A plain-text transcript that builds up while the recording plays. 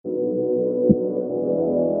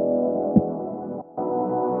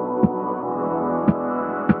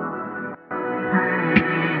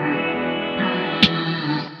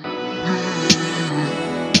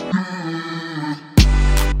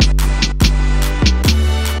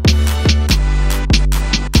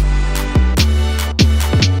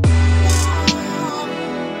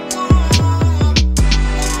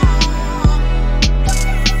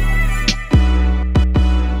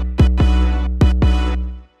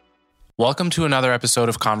Welcome to another episode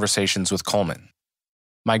of Conversations with Coleman.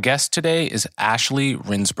 My guest today is Ashley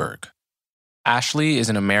Rindsberg. Ashley is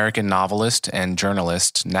an American novelist and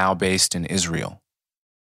journalist now based in Israel.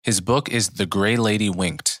 His book is The Gray Lady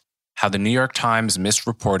Winked: How the New York Times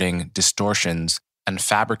Misreporting, Distortions, and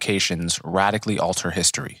Fabrications Radically Alter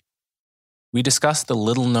History. We discuss the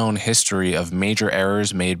little-known history of major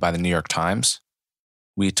errors made by the New York Times.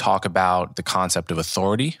 We talk about the concept of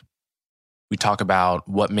authority. We talk about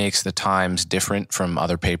what makes the Times different from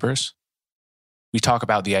other papers. We talk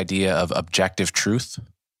about the idea of objective truth.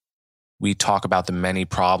 We talk about the many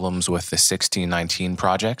problems with the 1619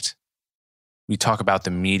 Project. We talk about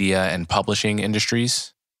the media and publishing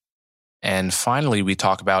industries. And finally, we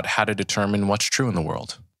talk about how to determine what's true in the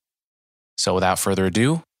world. So without further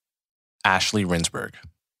ado, Ashley Rindsberg.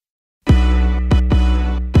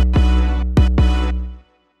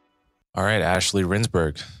 All right, Ashley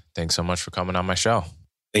Rindsberg. Thanks so much for coming on my show.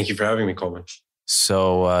 Thank you for having me, Coleman.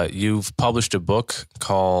 So you've published a book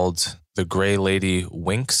called The Gray Lady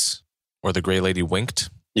Winks, or The Gray Lady Winked.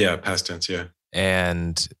 Yeah, past tense, yeah.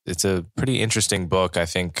 And it's a pretty interesting book. I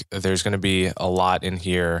think there's going to be a lot in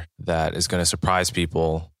here that is going to surprise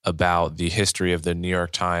people about the history of the New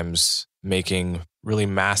York Times making really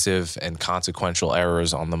massive and consequential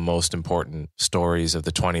errors on the most important stories of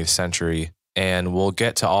the 20th century. And we'll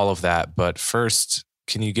get to all of that. But first,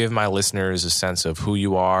 can you give my listeners a sense of who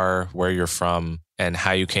you are, where you're from, and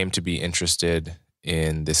how you came to be interested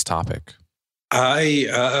in this topic?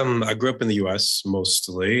 I grew up in the U.S.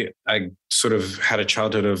 mostly. I sort of had a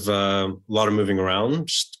childhood of a lot of moving around,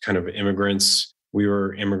 just kind of immigrants. We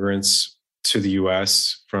were immigrants to the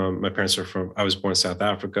U.S. My parents are from, I was born in South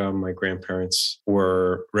Africa. My grandparents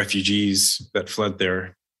were refugees that fled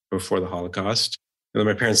there before the Holocaust. And then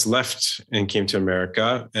my parents left and came to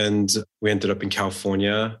America, and we ended up in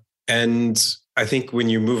California. And I think when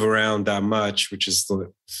you move around that much, which is the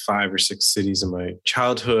 5 or 6 cities in my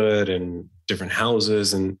childhood and different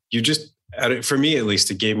houses, and you just, for me at least,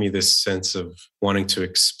 it gave me this sense of wanting to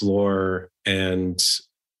explore and,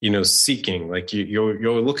 seeking. Like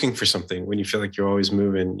you're looking for something when you feel like you're always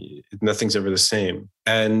moving. Nothing's ever the same.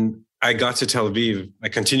 And I got to Tel Aviv. I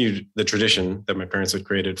continued the tradition that my parents had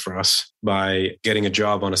created for us by getting a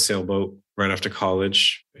job on a sailboat right after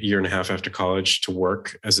college, a year and a half after college, to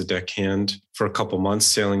work as a deckhand for a couple months,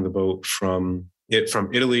 sailing the boat from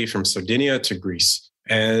Italy, from Sardinia to Greece.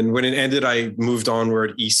 And when it ended, I moved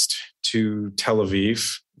onward east to Tel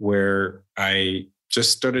Aviv, where I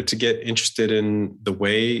just started to get interested in the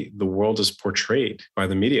way the world is portrayed by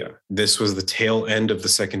the media. This was the tail end of the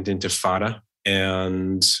Second Intifada,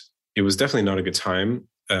 and it was definitely not a good time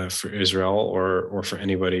for Israel or for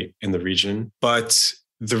anybody in the region. But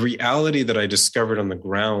the reality that I discovered on the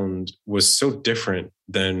ground was so different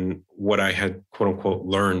than what I had, quote unquote,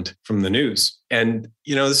 learned from the news. And,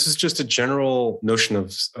 this is just a general notion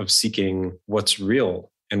of seeking what's real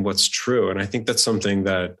and what's true. And I think that's something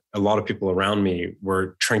that a lot of people around me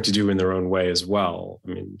were trying to do in their own way as well.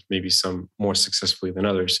 I mean, maybe some more successfully than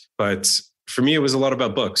others. But for me, it was a lot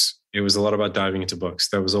about books. It was a lot about diving into books.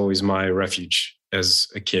 That was always my refuge as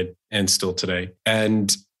a kid and still today.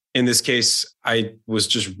 And in this case, I was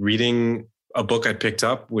just reading a book I picked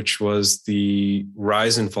up, which was The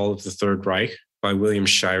Rise and Fall of the Third Reich by William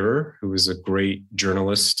Shirer, who was a great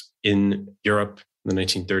journalist in Europe in the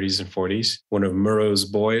 1930s and 40s, one of Murrow's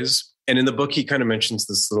boys. And in the book, he kind of mentions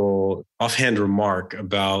this little offhand remark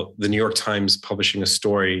about the New York Times publishing a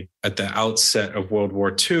story at the outset of World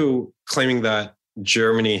War II, claiming that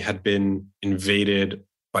Germany had been invaded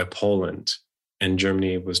by Poland, and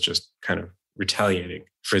Germany was just kind of retaliating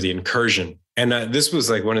for the incursion. And this was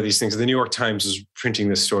like one of these things. The New York Times was printing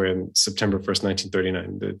this story on September 1st,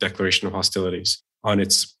 1939, the Declaration of Hostilities, on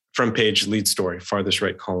its front page lead story, farthest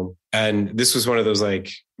right column. And this was one of those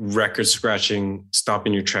like record scratching, stop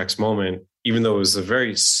in your tracks moment, even though it was it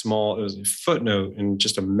was a footnote and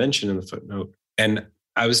just a mention in the footnote. And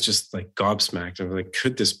I was just like gobsmacked. I was like,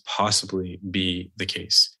 could this possibly be the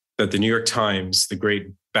case? That the New York Times, the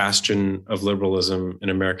great bastion of liberalism in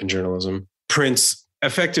American journalism, prints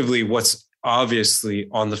effectively what's obviously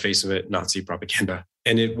on the face of it, Nazi propaganda.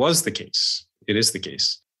 And it was the case. It is the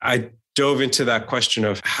case. I dove into that question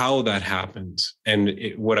of how that happened. And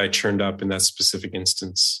what I churned up in that specific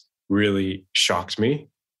instance really shocked me.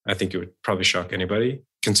 I think it would probably shock anybody,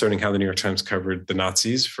 concerning how the New York Times covered the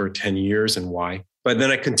Nazis for 10 years and why. But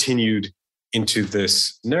then I continued into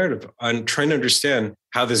this narrative on trying to understand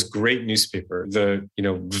how this great newspaper, the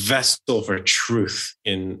vessel for truth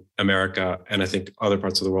in America, and I think other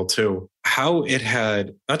parts of the world too, how it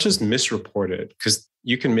had not just misreported, because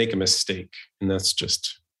you can make a mistake and that's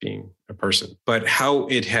just being a person, but how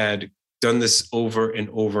it had done this over and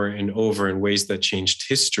over and over in ways that changed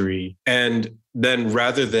history. And then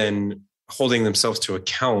rather than holding themselves to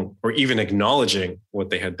account or even acknowledging what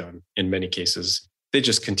they had done in many cases, they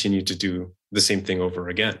just continued to do the same thing over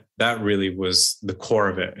again. That really was the core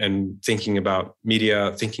of it. And thinking about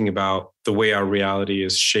media, thinking about the way our reality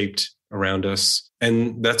is shaped around us.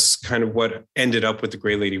 And that's kind of what ended up with The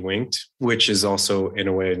Gray Lady Winked, which is also in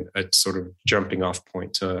a way a sort of jumping off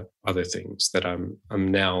point to other things that I'm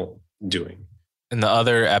now doing. And the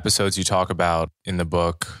other episodes you talk about in the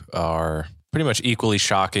book are pretty much equally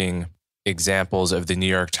shocking examples of the New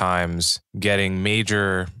York Times getting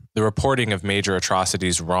the reporting of major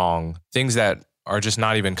atrocities wrong, things that are just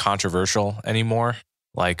not even controversial anymore,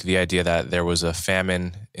 like the idea that there was a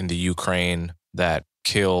famine in the Ukraine that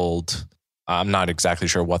killed, I'm not exactly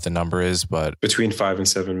sure what the number is, but between 5 and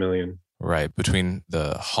 7 million. Right, between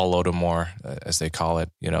the Holodomor, as they call it.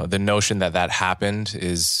 The notion that happened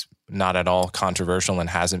is not at all controversial and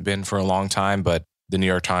hasn't been for a long time, but the New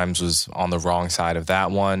York Times was on the wrong side of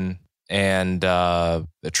that one. And the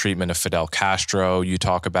treatment of Fidel Castro you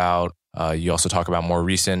talk about. You also talk about more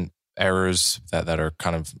recent errors that are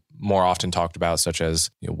kind of more often talked about, such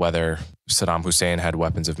as whether Saddam Hussein had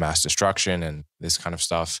weapons of mass destruction and this kind of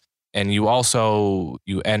stuff. And you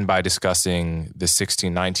end by discussing the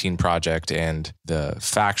 1619 Project and the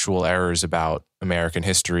factual errors about American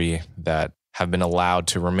history that have been allowed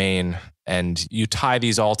to remain. And you tie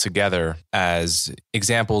these all together as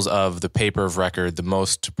examples of the paper of record,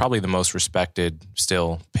 probably the most respected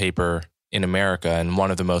still paper in America and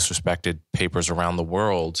one of the most respected papers around the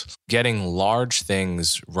world, getting large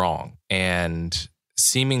things wrong and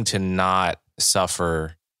seeming to not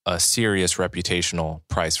suffer a serious reputational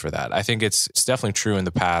price for that. I think it's definitely true in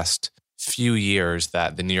the past few years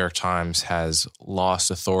that the New York Times has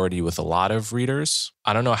lost authority with a lot of readers.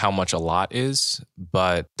 I don't know how much a lot is,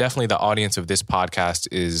 but definitely the audience of this podcast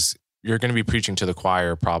you're going to be preaching to the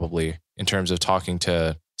choir probably in terms of talking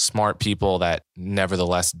to smart people that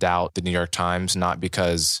nevertheless doubt the New York Times, not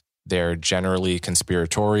because they're generally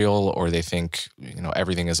conspiratorial or they think,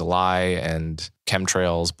 everything is a lie and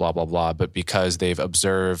chemtrails, blah, blah, blah, but because they've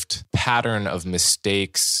observed pattern of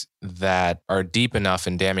mistakes that are deep enough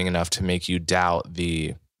and damning enough to make you doubt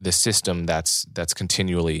the system that's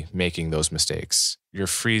continually making those mistakes. You're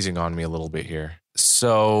freezing on me a little bit here.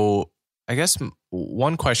 So I guess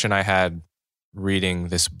one question I had reading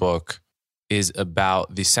this book is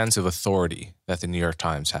about the sense of authority that the New York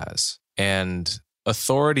Times has. And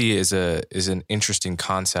authority is an interesting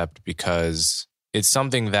concept because it's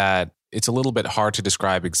something that it's a little bit hard to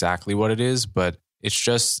describe exactly what it is, but it's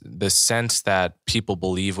just the sense that people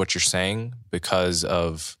believe what you're saying because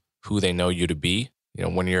of who they know you to be.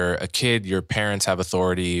 When you're a kid, your parents have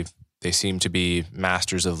authority. They seem to be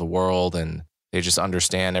masters of the world and they just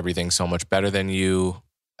understand everything so much better than you.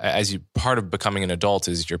 Part of becoming an adult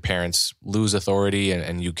is your parents lose authority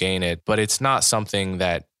and you gain it, but it's not something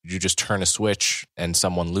that you just turn a switch and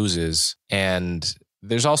someone loses. And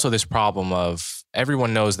there's also this problem of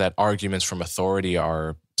everyone knows that arguments from authority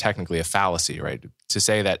are technically a fallacy, right? To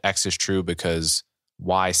say that X is true because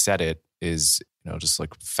Y said it is, just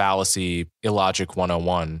like fallacy, illogic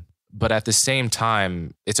 101. But at the same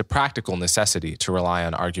time, it's a practical necessity to rely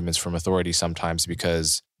on arguments from authority sometimes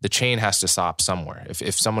because the chain has to stop somewhere.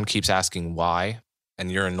 If someone keeps asking why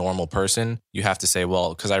and you're a normal person, you have to say,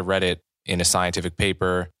 well, because I read it in a scientific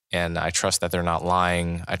paper and I trust that they're not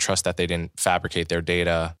lying. I trust that they didn't fabricate their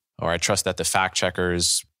data, or I trust that the fact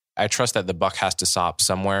checkers, I trust that the buck has to stop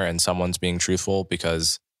somewhere and someone's being truthful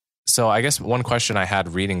So I guess one question I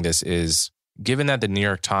had reading this is, given that the New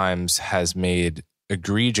York Times has made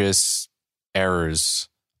egregious errors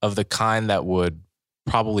of the kind that would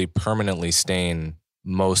probably permanently stain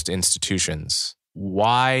most institutions,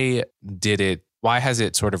 why has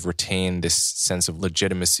it sort of retained this sense of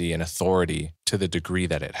legitimacy and authority to the degree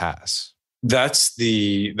that it has? That's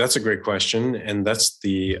a great question. And that's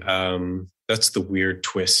the weird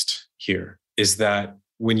twist here, is that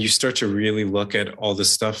when you start to really look at all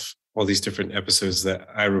this stuff, all these different episodes that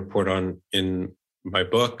I report on in my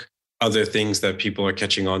book, other things that people are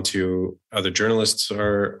catching on to, other journalists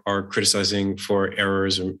are criticizing for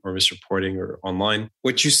errors or misreporting or online,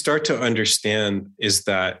 what you start to understand is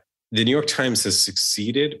that the New York Times has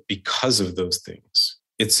succeeded because of those things.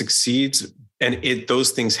 It succeeds, and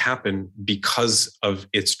those things happen because of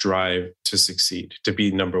its drive to succeed, to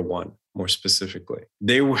be number one. more specifically.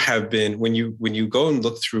 They have been, when you go and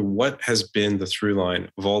look through what has been the through line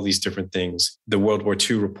of all these different things, the World War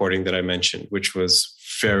II reporting that I mentioned, which was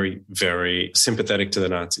very, very sympathetic to the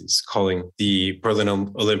Nazis, calling the Berlin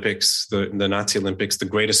Olympics, the Nazi Olympics, the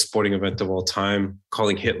greatest sporting event of all time,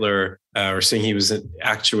 calling Hitler, or saying he was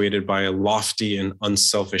actuated by a lofty and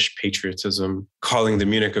unselfish patriotism, calling the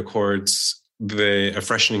Munich Accords a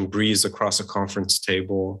freshening breeze across a conference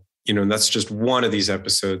table. And that's just one of these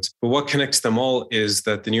episodes. But what connects them all is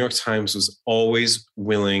that the New York Times was always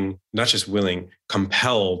willing, not just willing,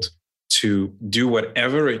 compelled to do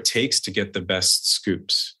whatever it takes to get the best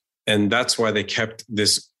scoops. And that's why they kept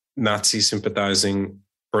this Nazi sympathizing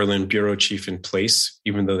Berlin bureau chief in place,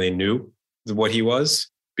 even though they knew what he was,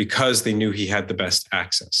 because they knew he had the best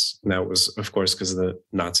access. And that was, of course, because the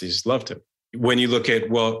Nazis loved him. When you look at,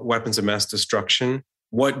 weapons of mass destruction,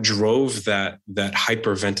 what drove that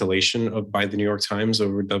hyperventilation by the New York Times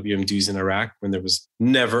over WMDs in Iraq, when there was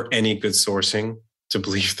never any good sourcing to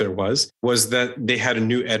believe there was that they had a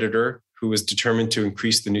new editor who was determined to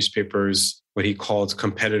increase the newspaper's, what he called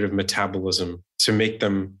competitive metabolism, to make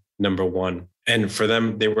them number one. And for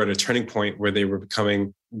them, they were at a turning point where they were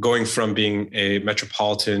going from being a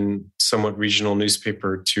metropolitan, somewhat regional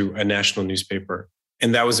newspaper to a national newspaper.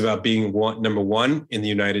 And that was about being number one in the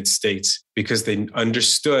United States, because they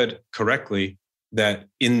understood correctly that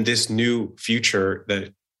in this new future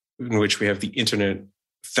in which we have the internet,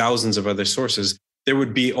 thousands of other sources, there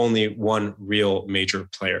would be only one real major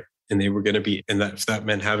player. And they were going to be, and if that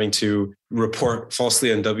meant having to report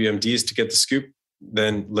falsely on WMDs to get the scoop,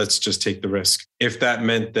 then let's just take the risk. If that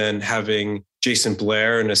meant then having Jason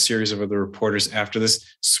Blair and a series of other reporters after this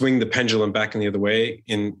swing the pendulum back in the other way,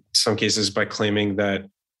 in some cases by claiming that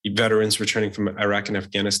veterans returning from Iraq and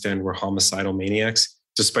Afghanistan were homicidal maniacs,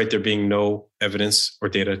 despite there being no evidence or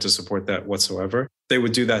data to support that whatsoever, they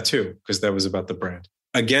would do that too, because that was about the brand.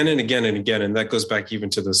 Again and again and again, and that goes back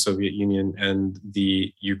even to the Soviet Union and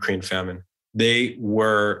the Ukraine famine. They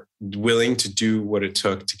were willing to do what it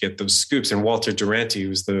took to get those scoops. And Walter Duranty,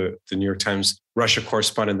 who's the New York Times Russia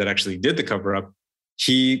correspondent that actually did the cover-up,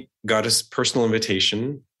 he got a personal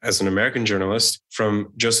invitation as an American journalist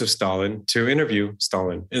from Joseph Stalin to interview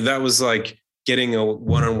Stalin. And that was like getting a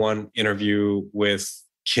one-on-one interview with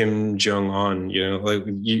Kim Jong-un,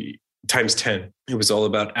 times 10. It was all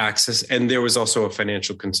about access. And there was also a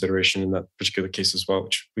financial consideration in that particular case as well,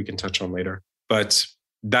 which we can touch on later. But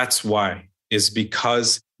that's why, is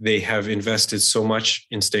because they have invested so much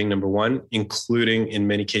in staying number one, including in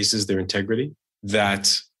many cases their integrity,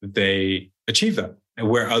 that they achieve that. And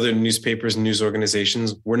where other newspapers and news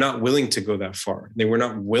organizations were not willing to go that far. They were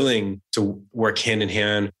not willing to work hand in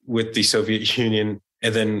hand with the Soviet Union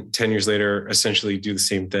and then 10 years later, essentially do the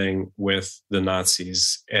same thing with the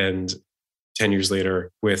Nazis, and 10 years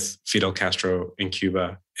later with Fidel Castro in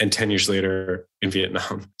Cuba, and 10 years later in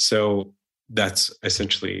Vietnam. So that's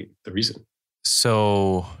essentially the reason.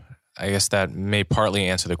 So I guess that may partly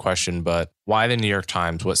answer the question, but why the New York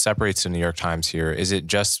Times? What separates the New York Times here? Is it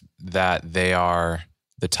just that they are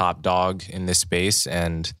the top dog in this space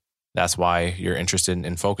and that's why you're interested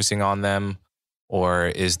in focusing on them? Or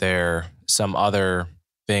is there some other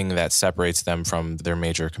thing that separates them from their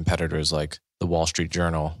major competitors like the Wall Street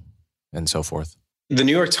Journal and so forth? The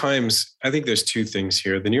New York Times, I think there's two things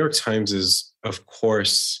here. The New York Times is, of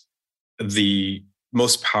course, the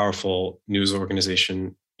most powerful news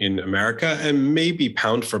organization in America, and maybe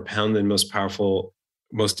pound for pound the most powerful,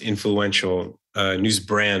 most influential news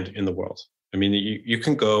brand in the world. I mean, you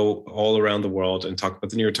can go all around the world and talk about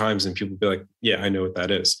the New York Times and people will be like, yeah, I know what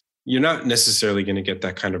that is. You're not necessarily going to get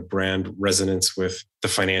that kind of brand resonance with the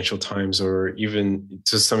Financial Times or even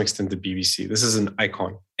to some extent the BBC. This is an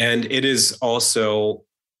icon. And it is also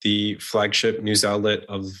the flagship news outlet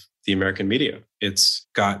of the American media. It's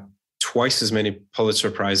got twice as many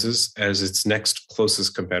Pulitzer Prizes as its next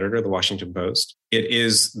closest competitor, the Washington Post. It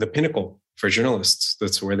is the pinnacle for journalists.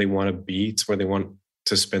 That's where they want to be. It's where they want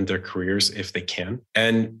to spend their careers if they can.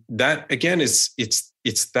 And that, again, it's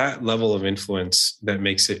that level of influence that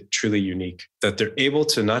makes it truly unique, that they're able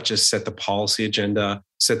to not just set the policy agenda,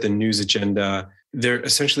 set the news agenda, they're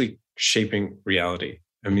essentially shaping reality.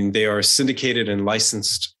 I mean, they are syndicated and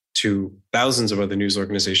licensed to thousands of other news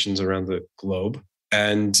organizations around the globe.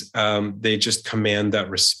 And they just command that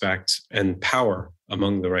respect and power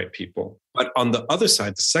among the right people. But on the other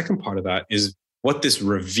side, the second part of that is what this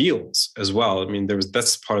reveals as well. I mean,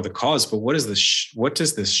 that's part of the cause, but what does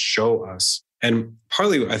this show us? And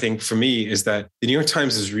partly, I think, for me, is that the New York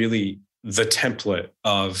Times is really the template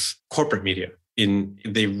of corporate media.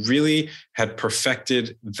 They really had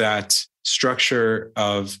perfected that structure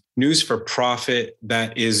of news for profit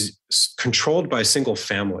that is controlled by a single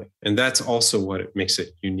family. And that's also what makes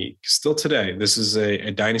it unique. Still today, this is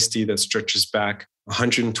a dynasty that stretches back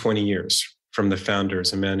 120 years from the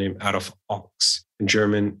founders, a man named Adolf Ochs, a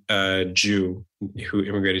German Jew who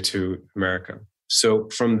immigrated to America. So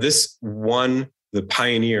from this one, the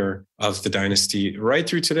pioneer of the dynasty, right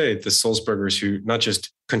through today, the Sulzbergers, who not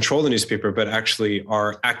just control the newspaper, but actually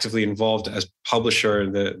are actively involved as publisher.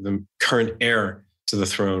 The current heir to the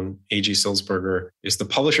throne, A.G. Sulzberger, is the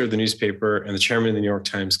publisher of the newspaper and the chairman of the New York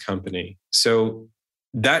Times Company. So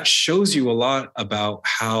that shows you a lot about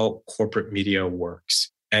how corporate media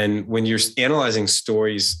works. And when you're analyzing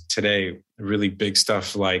stories today, really big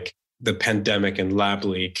stuff like the pandemic and lab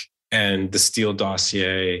leak and the Steele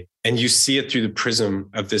dossier, and you see it through the prism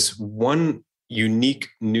of this one unique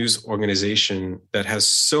news organization that has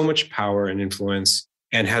so much power and influence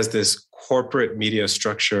and has this corporate media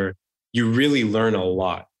structure, you really learn a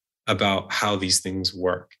lot about how these things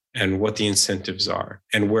work and what the incentives are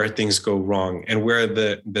and where things go wrong and where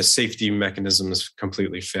the safety mechanisms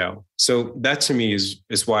completely fail. So that to me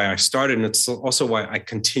is why I started. And it's also why I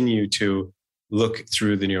continue to look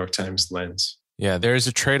through the New York Times lens. Yeah, there's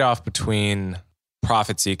a trade-off between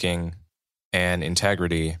profit-seeking and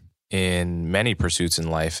integrity in many pursuits in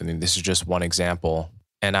life. I mean, this is just one example.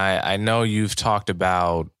 And I know you've talked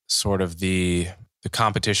about sort of the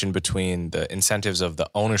competition between the incentives of the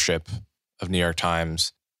ownership of New York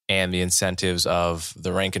Times and the incentives of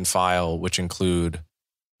the rank and file, which include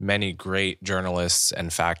many great journalists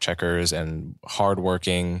and fact checkers and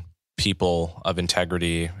hardworking people of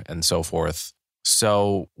integrity and so forth.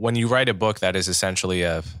 So when you write a book that is essentially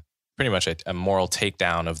pretty much a moral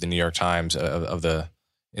takedown of the New York Times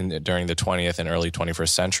during the 20th and early 21st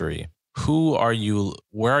century, where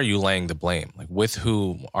are you laying the blame? Like, with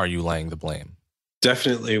who are you laying the blame?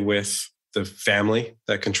 Definitely with the family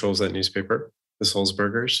that controls that newspaper, the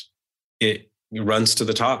Sulzbergers. It runs to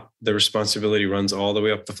the top. The responsibility runs all the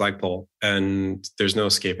way up the flagpole, and there's no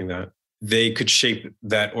escaping that. They could shape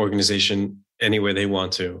that organization any way they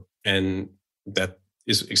want to, and that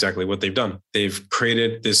is exactly what they've done. They've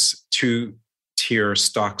created this two-tier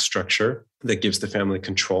stock structure that gives the family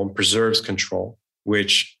control and preserves control,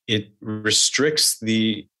 which it restricts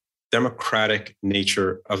the democratic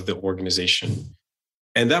nature of the organization.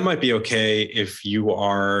 And that might be okay if you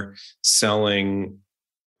are selling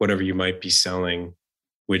whatever you might be selling,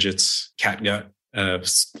 widgets, catgut,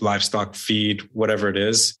 livestock feed, whatever it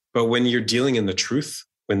is. But when you're dealing in the truth,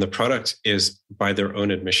 when the product is, by their own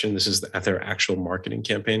admission, this is their actual marketing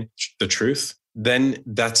campaign, the truth, then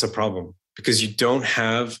that's a problem, because you don't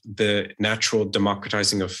have the natural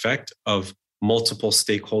democratizing effect of multiple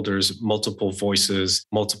stakeholders, multiple voices,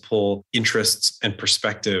 multiple interests and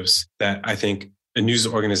perspectives that I think a news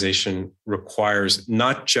organization requires,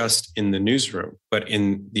 not just in the newsroom, but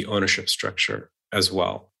in the ownership structure as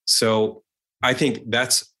well. So I think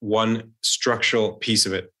that's one structural piece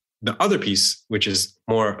of it. The other piece, which is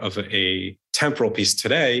more of a temporal piece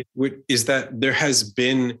today, is that there has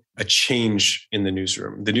been a change in the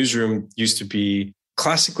newsroom. The newsroom used to be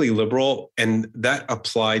classically liberal, and that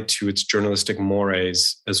applied to its journalistic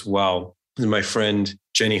mores as well. And my friend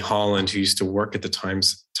Jenny Holland, who used to work at the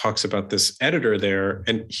Times, talks about this editor there,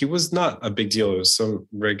 and he was not a big deal. It was some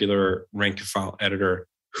regular rank and file editor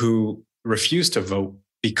who refused to vote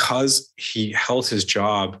because he held his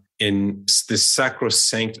job in this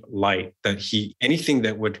sacrosanct light, that anything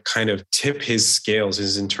that would kind of tip his scales,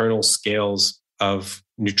 his internal scales of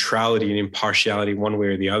neutrality and impartiality one way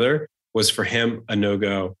or the other, was for him a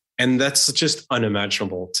no-go. And that's just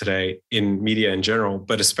unimaginable today in media in general,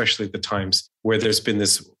 but especially at the Times, where there's been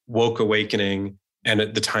this woke awakening and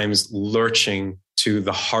at the Times lurching to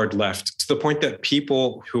the hard left, to the point that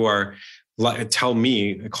people who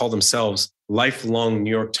call themselves lifelong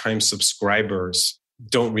New York Times subscribers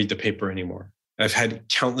don't read the paper anymore. I've had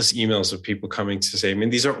countless emails of people coming to say,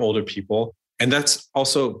 these are older people. And that's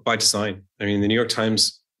also by design. The New York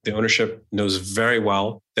Times, the ownership knows very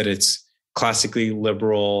well that its classically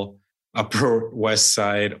liberal Upper West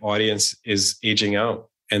Side audience is aging out.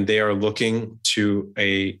 And they are looking to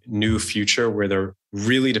a new future where they're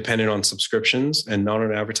really dependent on subscriptions and not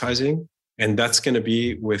on advertising. And that's going to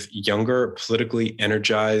be with younger, politically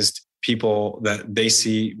energized people that they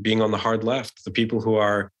see being on the hard left, the people who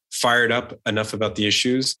are fired up enough about the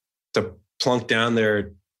issues to plunk down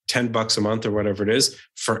their $10 a month or whatever it is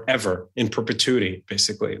forever, in perpetuity,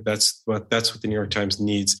 basically. That's what the New York Times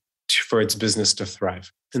needs for its business to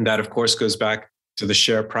thrive. And that, of course, goes back to the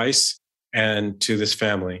share price and to this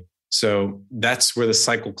family. So that's where the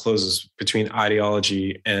cycle closes between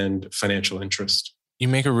ideology and financial interest. You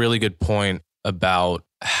make a really good point about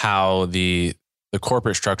how the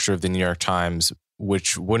corporate structure of the New York Times,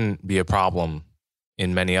 which wouldn't be a problem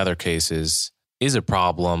in many other cases, is a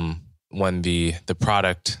problem when the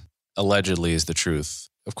product allegedly is the truth.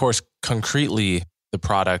 Of course, concretely, the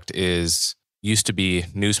product used to be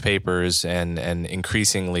newspapers and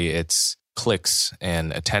increasingly it's clicks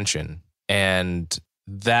and attention. And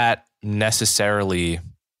that necessarily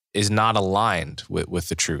is not aligned with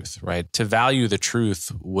the truth, right? To value the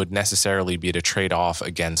truth would necessarily be to trade off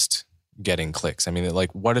against getting clicks. I mean,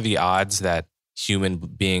 like, what are the odds that human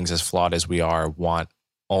beings, as flawed as we are, want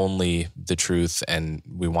only the truth and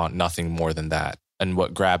we want nothing more than that? And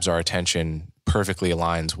what grabs our attention perfectly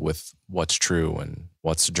aligns with what's true and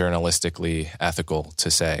what's journalistically ethical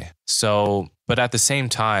to say. So, but at the same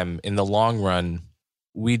time, in the long run,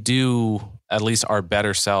 we do, at least our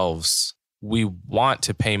better selves, we want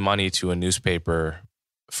to pay money to a newspaper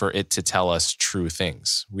for it to tell us true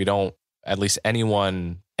things. We don't, at least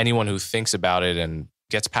anyone who thinks about it and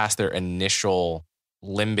gets past their initial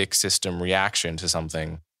limbic system reaction to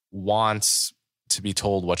something wants to be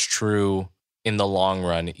told what's true in the long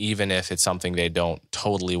run, even if it's something they don't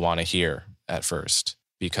totally want to hear at first.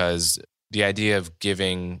 Because the idea of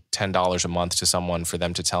giving $10 a month to someone for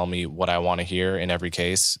them to tell me what I want to hear in every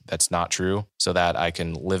case that's not true, so that I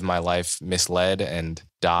can live my life misled and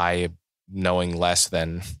die knowing less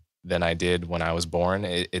than I did when I was born,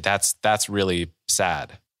 that's really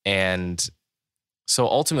sad. And so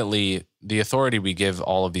ultimately, the authority we give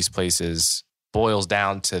all of these places boils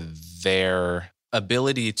down to their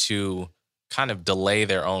ability to kind of delay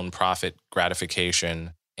their own profit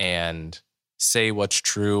gratification and say what's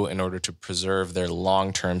true in order to preserve their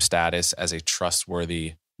long-term status as a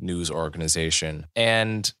trustworthy news organization.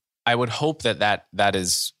 And I would hope that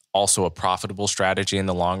is also a profitable strategy in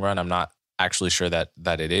the long run. I'm not actually sure that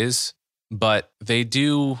it is, but they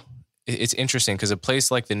do. It's interesting because a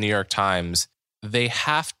place like the New York Times, they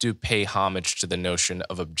have to pay homage to the notion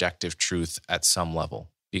of objective truth at some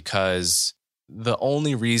level, because the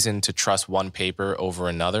only reason to trust one paper over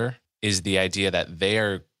another is the idea that they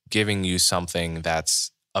are giving you something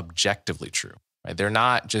that's objectively true, right? They're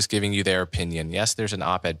not just giving you their opinion. Yes, there's an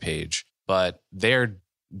op-ed page, but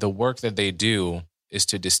the work that they do is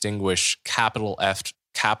to distinguish capital F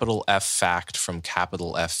fact from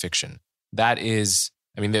capital F fiction. That is,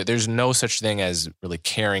 I mean, there's no such thing as really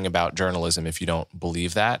caring about journalism if you don't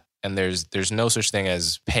believe that. And there's no such thing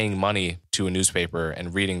as paying money to a newspaper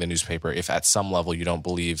and reading the newspaper if at some level you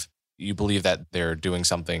believe that they're doing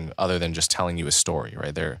something other than just telling you a story,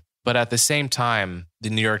 right? But at the same time,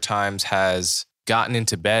 the New York Times has gotten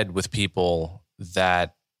into bed with people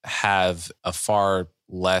that have a far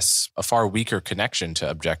weaker connection to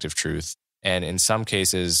objective truth, and in some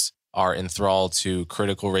cases are enthralled to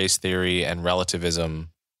critical race theory and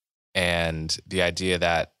relativism and the idea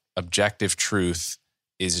that objective truth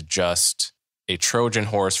is just a Trojan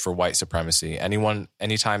horse for white supremacy.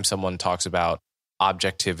 Anytime someone talks about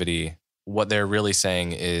objectivity, what they're really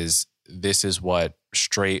saying is this is what the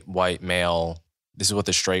straight white male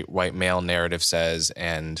narrative says,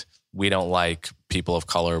 and we don't like people of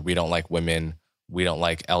color, we don't like women, we don't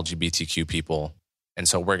like LGBTQ people, and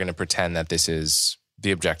so we're going to pretend that this is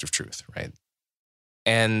the objective truth, right?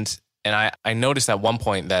 And I noticed at one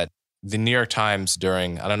point that the New York Times I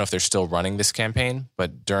don't know if they're still running this campaign,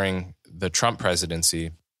 but during the Trump presidency,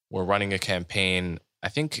 were running a campaign. I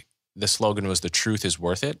think the slogan was "The truth is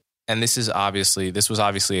worth it." And this was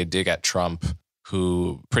obviously a dig at Trump,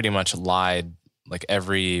 who pretty much lied like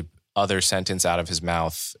every other sentence out of his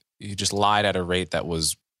mouth. He just lied at a rate that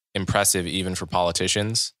was impressive even for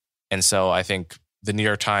politicians. And so I think the New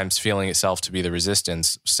York Times, feeling itself to be the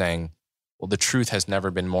resistance, saying, well, the truth has never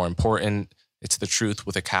been more important. It's the truth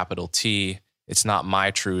with a capital T. It's not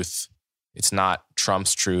my truth. It's not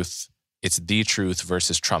Trump's truth. It's the truth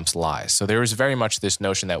versus Trump's lies. So there is very much this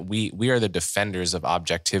notion that we are the defenders of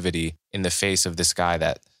objectivity in the face of this guy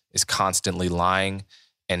that is constantly lying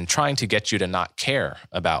and trying to get you to not care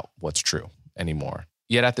about what's true anymore.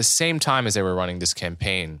 Yet at the same time as they were running this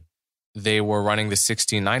campaign, they were running the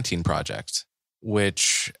 1619 Project,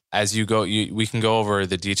 which, as we can go over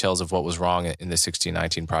the details of what was wrong in the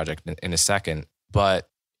 1619 Project in a second. But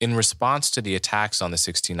in response to the attacks on the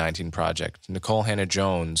 1619 Project, Nicole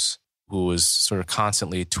Hannah-Jones, who was sort of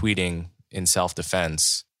constantly tweeting in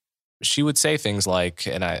self-defense, she would say things like,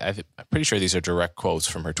 and I'm pretty sure these are direct quotes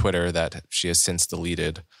from her Twitter that she has since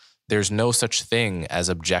deleted, "There's no such thing as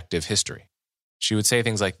objective history." She would say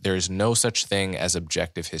things like, "There's no such thing as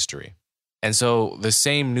objective history." And so the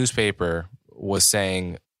same newspaper was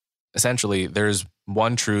saying, essentially, there's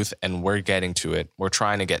one truth and we're getting to it. We're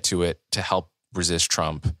trying to get to it to help resist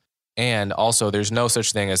Trump. And also, there's no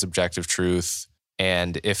such thing as objective truth.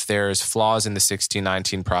 And if there's flaws in the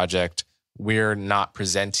 1619 Project, we're not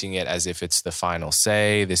presenting it as if it's the final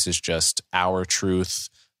say. This is just our truth.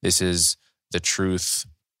 This is the truth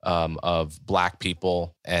of Black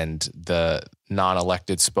people and the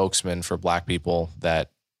non-elected spokesman for Black people that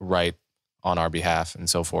write on our behalf and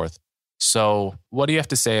so forth. So what do you have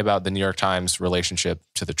to say about the New York Times relationship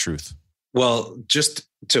to the truth? Well, just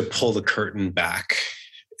to pull the curtain back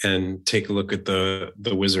and take a look at the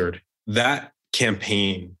wizard, that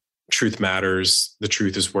campaign, Truth Matters, the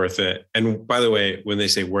truth is worth it. And by the way, when they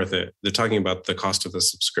say worth it, they're talking about the cost of the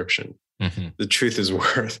subscription. Mm-hmm. The truth is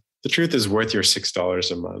worth your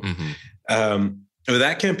 $6 a month. Mm-hmm.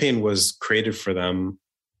 That campaign was created for them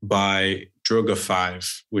by Droga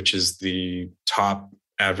 5, which is the top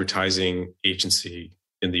advertising agency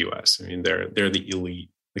in the US. I mean, they're the elite,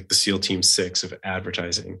 like the SEAL Team 6 of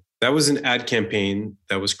advertising. That was an ad campaign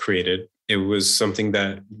that was created. It was something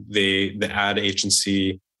that the ad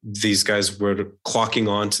agency, these guys were clocking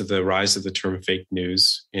on to the rise of the term fake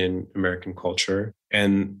news in American culture.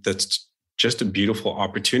 And that's just a beautiful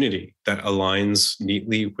opportunity that aligns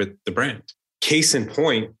neatly with the brand. Case in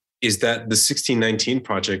point is that the 1619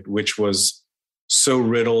 Project, which was so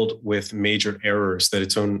riddled with major errors that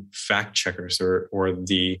its own fact checkers or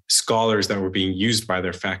the scholars that were being used by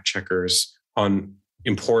their fact checkers on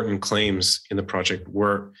important claims in the project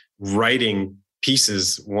were writing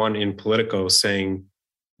pieces, one in Politico saying,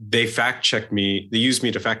 they fact-checked me, they used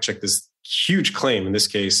me to fact-check this huge claim, in this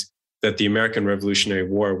case, that the American Revolutionary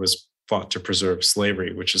War was fought to preserve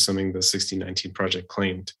slavery, which is something the 1619 Project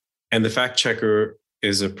claimed. And the fact-checker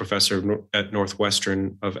is a professor at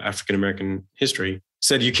Northwestern of African-American history,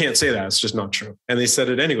 said, you can't say that, it's just not true. And they said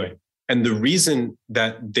it anyway. And the reason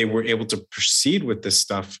that they were able to proceed with this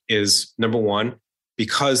stuff is, number one,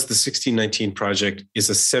 because the 1619 Project is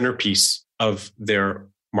a centerpiece of their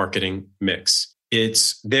marketing mix.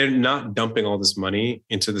 They're not dumping all this money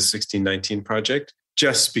into the 1619 Project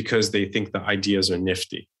just because they think the ideas are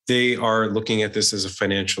nifty. They are looking at this as a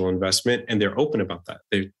financial investment, and they're open about that.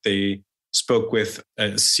 They spoke with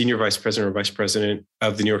a senior vice president or vice president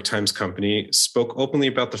of the New York Times Company, spoke openly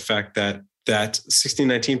about the fact that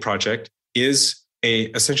 1619 Project is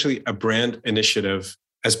essentially a brand initiative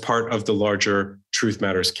as part of the larger Truth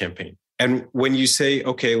Matters campaign. And when you say,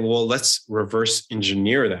 okay, well, let's reverse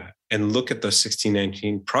engineer that and look at the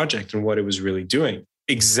 1619 Project and what it was really doing,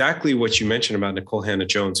 exactly what you mentioned about Nicole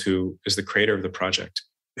Hannah-Jones, who is the creator of the project,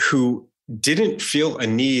 who didn't feel a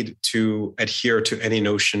need to adhere to any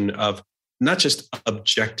notion of not just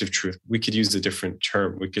objective truth. We could use a different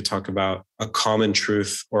term. We could talk about a common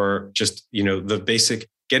truth or just, the basic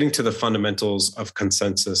getting to the fundamentals of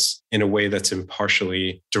consensus in a way that's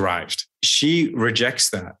impartially derived. She rejects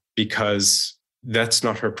that because that's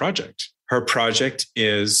not her project. Her project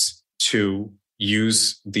is to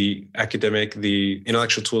use the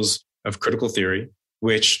intellectual tools of critical theory,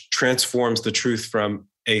 which transforms the truth from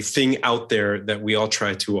a thing out there that we all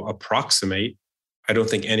try to approximate. I don't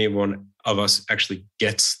think any one of us actually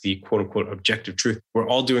gets the quote unquote objective truth. We're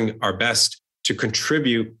all doing our best to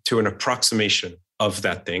contribute to an approximation of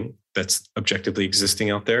that thing that's objectively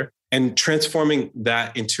existing out there, and transforming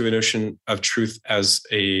that into a notion of truth as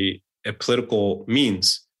a political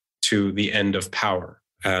means to the end of power.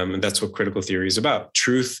 And that's what critical theory is about.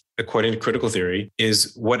 Truth, according to critical theory,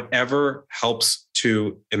 is whatever helps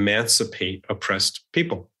to emancipate oppressed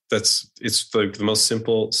people. It's the most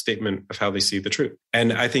simple statement of how they see the truth.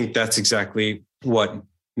 And I think that's exactly what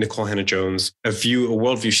Nicole Hannah-Jones, a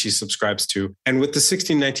worldview she subscribes to. And with the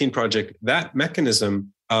 1619 Project, that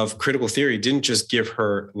mechanism of critical theory didn't just give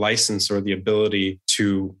her license or the ability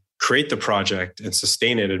to create the project and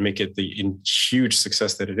sustain it and make it the huge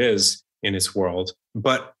success that it is in its world.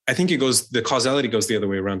 But I think the causality goes the other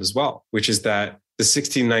way around as well, which is that the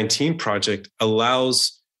 1619 Project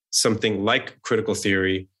allows something like critical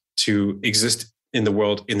theory to exist in the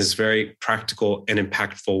world in this very practical and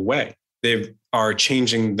impactful way. They are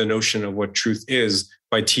changing the notion of what truth is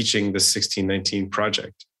by teaching the 1619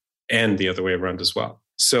 Project, and the other way around as well.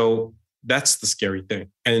 So that's the scary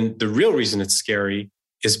thing. And the real reason it's scary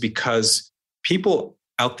is because people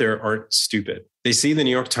out there aren't stupid. They see the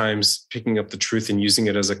New York Times picking up the truth and using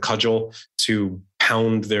it as a cudgel to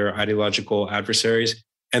pound their ideological adversaries.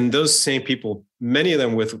 And those same people, many of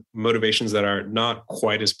them with motivations that are not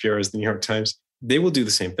quite as pure as the New York Times, they will do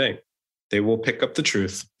the same thing. They will pick up the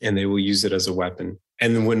truth and they will use it as a weapon.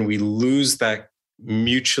 And when we lose that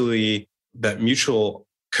mutual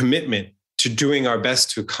commitment to doing our best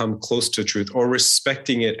to come close to truth or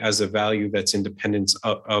respecting it as a value that's independent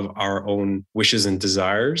of our own wishes and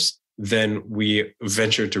desires, then we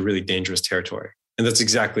venture to really dangerous territory. And that's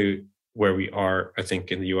exactly where we are, I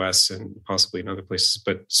think, in the US and possibly in other places,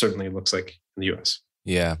 but certainly it looks like in the US.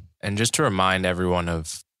 Yeah. And just to remind everyone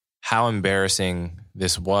of how embarrassing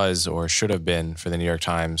this was or should have been for the New York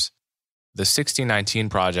Times, the 1619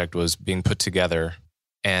 Project was being put together,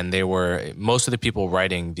 and most of the people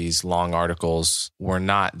writing these long articles were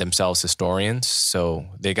not themselves historians. So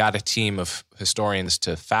they got a team of historians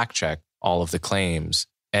to fact check all of the claims.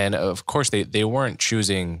 And of course, they weren't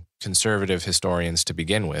choosing conservative historians to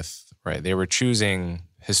begin with, right? They were choosing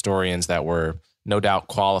historians that were no doubt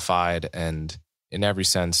qualified and in every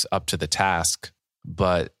sense up to the task,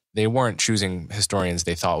 but they weren't choosing historians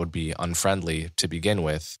they thought would be unfriendly to begin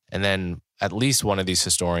with. And then at least one of these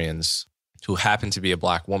historians, who happened to be a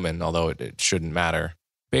Black woman, although it shouldn't matter,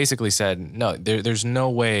 basically said, no, there's no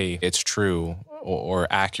way it's true or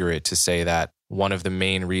accurate to say that one of the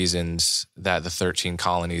main reasons that the 13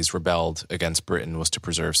 colonies rebelled against Britain was to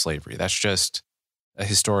preserve slavery. That's just a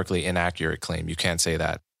historically inaccurate claim. You can't say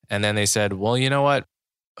that. And then they said, well, you know what?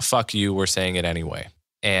 Fuck you, we're saying it anyway.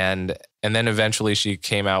 And then eventually she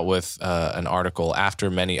came out with an article after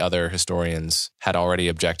many other historians had already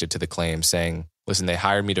objected to the claim, saying, listen, they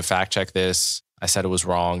hired me to fact check this. I said it was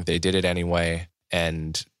wrong. They did it anyway.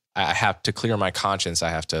 And I have to clear my conscience. I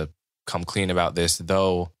have to come clean about this,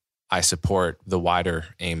 though I support the wider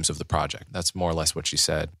aims of the project. That's more or less what she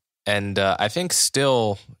said. And I think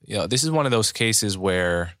still, this is one of those cases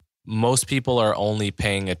where most people are only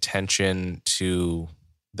paying attention to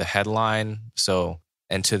the headline.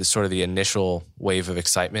 And to the sort of the initial wave of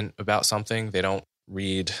excitement about something. They don't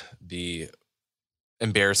read the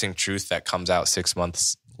embarrassing truth that comes out 6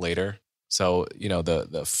 months later. So,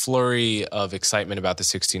 the flurry of excitement about the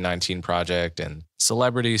 1619 Project and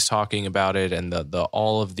celebrities talking about it and the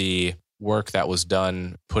all of the work that was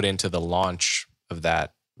done put into the launch of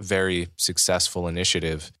that very successful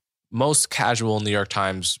initiative. Most casual New York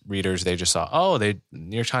Times readers, they just saw, New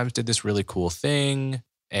York Times did this really cool thing.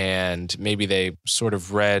 And maybe they sort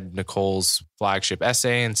of read Nicole's flagship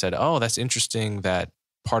essay and said, that's interesting that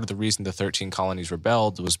part of the reason the 13 colonies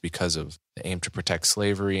rebelled was because of the aim to protect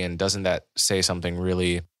slavery. And doesn't that say something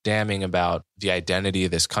really damning about the identity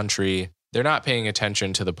of this country? They're not paying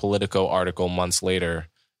attention to the Politico article months later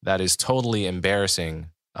that is totally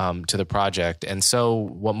embarrassing to the project. And so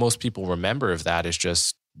what most people remember of that is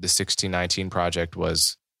just the 1619 Project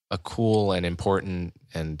was a cool and important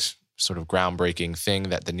and sort of groundbreaking thing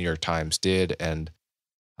that the New York Times did. And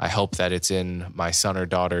I hope that it's in my son or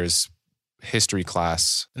daughter's history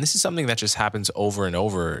class. And this is something that just happens over and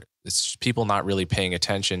over. It's people not really paying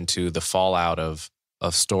attention to the fallout of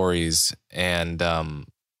stories. And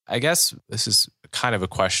I guess this is kind of a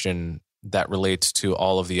question that relates to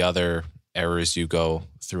all of the other errors you go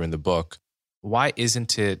through in the book. Why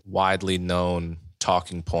isn't it widely known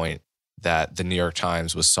talking point that the New York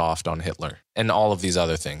Times was soft on Hitler and all of these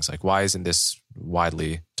other things? Like, why isn't this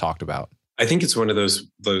widely talked about? I think it's one of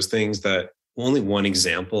those things that only one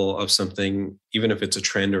example of something, even if it's a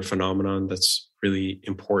trend or phenomenon that's really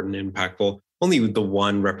important and impactful, only the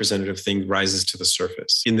one representative thing rises to the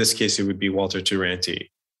surface. In this case, it would be Walter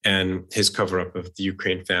Duranty and his cover-up of the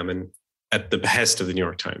Ukraine famine at the behest of the New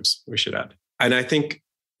York Times, we should add. And I think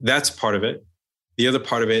that's part of it. The other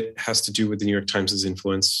part of it has to do with the New York Times'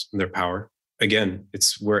 influence and their power. Again,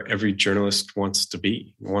 it's where every journalist wants to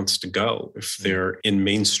be, wants to go. If they're in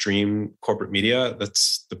mainstream corporate media,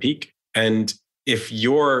 that's the peak. And if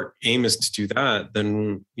your aim is to do that,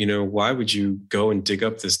 then, why would you go and dig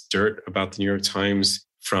up this dirt about the New York Times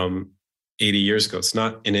from 80 years ago? It's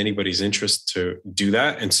not in anybody's interest to do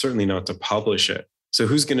that, and certainly not to publish it. So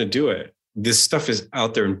who's going to do it? This stuff is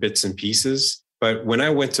out there in bits and pieces. But when I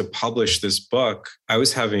went to publish this book, I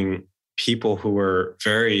was having people who were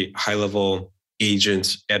very high-level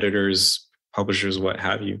agents, editors, publishers, what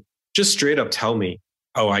have you, just straight up tell me,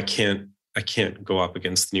 I can't go up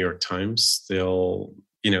against the New York Times. They'll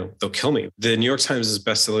kill me. The New York Times'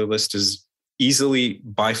 bestseller list is easily,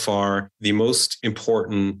 by far, the most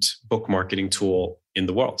important book marketing tool in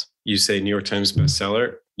the world. You say New York Times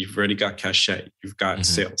bestseller, you've already got cachet, you've got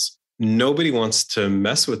sales. Nobody wants to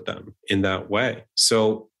mess with them in that way.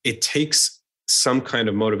 So it takes some kind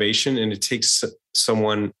of motivation, and it takes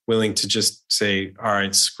someone willing to just say, all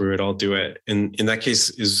right, screw it, I'll do it. And in that case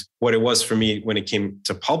is what it was for me when it came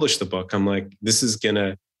to publish the book. I'm like, this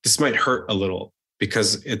might hurt a little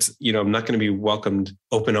because it's, I'm not going to be welcomed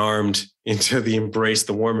open-armed into the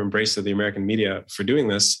warm embrace of the American media for doing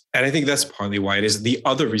this. And I think that's partly why it is. The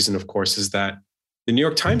other reason, of course, is that the New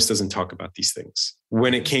York Times doesn't talk about these things.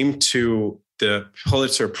 When it came to the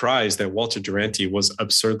Pulitzer Prize that Walter Duranty was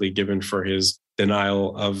absurdly given for his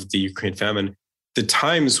denial of the Ukraine famine. The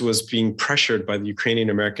Times was being pressured by the Ukrainian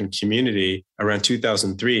American community around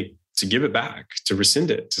 2003 to give it back, to rescind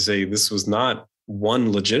it, to say this was not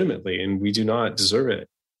won legitimately and we do not deserve it.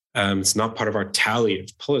 It's not part of our tally of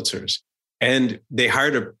Pulitzers. And they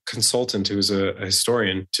hired a consultant who was a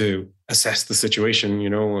historian to assess the situation.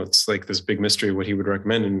 It's like this big mystery what he would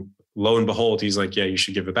recommend. And lo and behold, he's like, yeah, you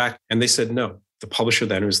should give it back. And they said no. The publisher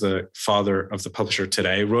then, who's the father of the publisher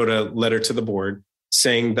today, wrote a letter to the board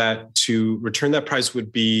saying that to return that prize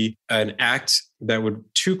would be an act that would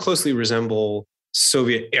too closely resemble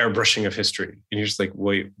Soviet airbrushing of history. And you're just like,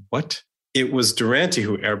 wait, what? It was Durante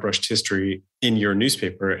who airbrushed history in your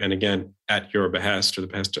newspaper. And again, at your behest, or the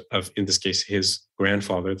behest of, in this case, his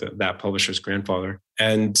grandfather, that publisher's grandfather.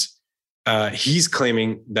 And he's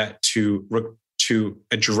claiming that to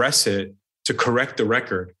address it, to correct the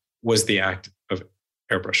record, was the act of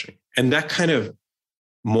airbrushing. And that kind of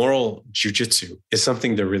moral jujitsu is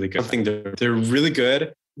something they're really good. They're really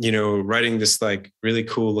good, writing this like really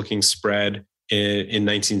cool looking spread in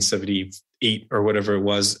 1978 or whatever it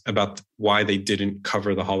was about why they didn't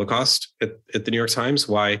cover the Holocaust at the New York Times,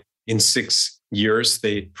 why in 6 years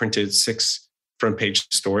they printed 6 front page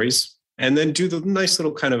stories, and then do the nice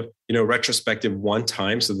little kind of, retrospective one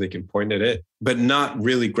time so they can point at it, but not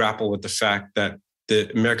really grapple with the fact that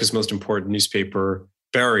America's most important newspaper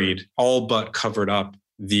buried, all but covered up,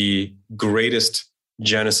 the greatest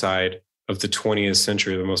genocide of the 20th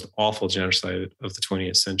century, the most awful genocide of the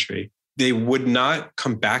 20th century. They would not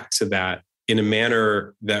come back to that in a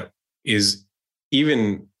manner that is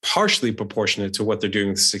even partially proportionate to what they're doing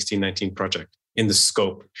with the 1619 project in the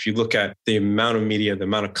scope. If you look at the amount of media, the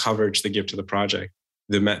amount of coverage they give to the project,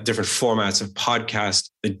 the different formats of podcast,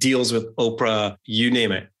 the deals with Oprah, you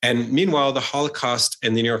name it. And meanwhile, the Holocaust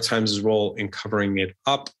and the New York Times' role in covering it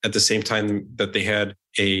up at the same time that they had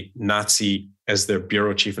a Nazi as their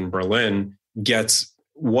bureau chief in Berlin gets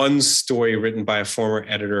one story written by a former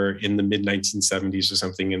editor in the mid-1970s or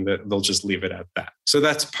something, and they'll just leave it at that. So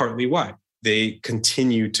that's partly why they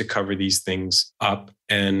continue to cover these things up,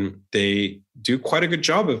 and they do quite a good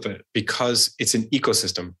job of it because it's an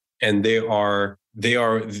ecosystem, and they are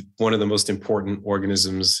one of the most important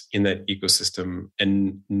organisms in that ecosystem,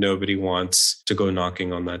 and nobody wants to go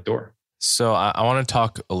knocking on that door. So I want to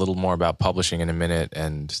talk a little more about publishing in a minute,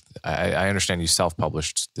 and I understand you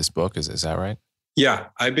self-published this book. Is that right? Yeah,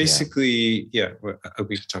 I basically,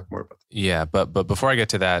 we should talk more about that. Yeah, but before I get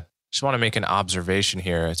to that, I just want to make an observation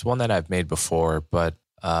here. It's one that I've made before, but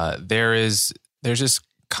there's this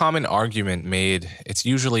common argument made. It's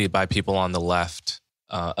usually by people on the left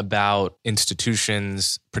about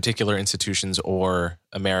institutions, particular institutions, or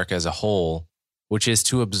America as a whole, which is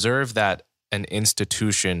to observe that an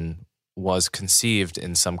institution was conceived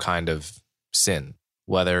in some kind of sin,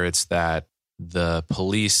 whether it's that the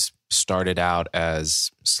police started out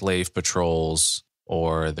as slave patrols,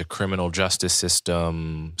 or the criminal justice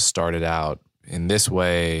system started out in this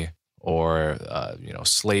way, or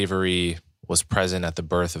slavery was present at the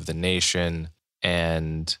birth of the nation,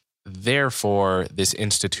 and therefore this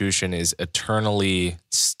institution is eternally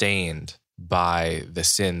stained by the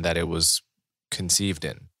sin that it was conceived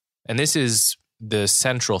in. And this is the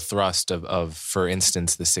central thrust of, for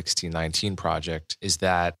instance, the 1619 project, is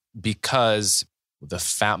that because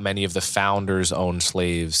many of the founders owned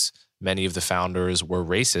slaves, many of the founders were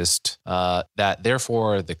racist, that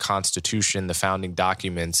therefore the Constitution, the founding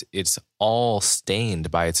documents, it's all stained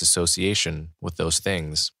by its association with those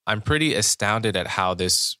things. I'm pretty astounded at how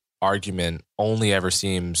this argument only ever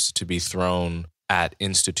seems to be thrown at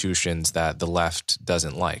institutions that the left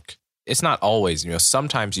doesn't like. It's not always,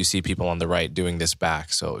 sometimes you see people on the right doing this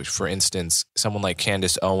back. So for instance, someone like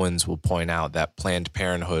Candace Owens will point out that Planned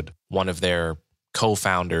Parenthood, one of their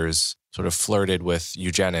co-founders, sort of flirted with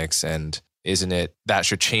eugenics, and isn't it that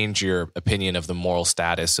should change your opinion of the moral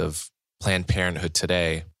status of Planned Parenthood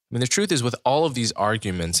today? I mean, the truth is, with all of these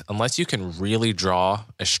arguments, unless you can really draw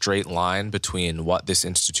a straight line between what this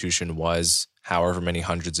institution was however many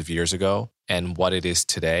hundreds of years ago and what it is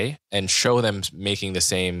today, and show them making the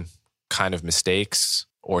same kind of mistakes,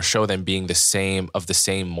 or show them being the same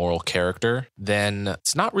moral character, then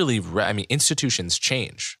it's not really, institutions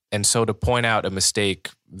change. And so to point out a mistake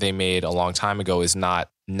they made a long time ago is not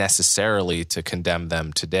necessarily to condemn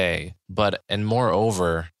them today. And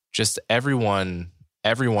moreover, just every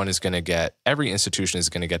institution is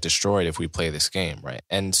going to get destroyed if we play this game, right?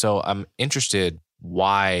 And so I'm interested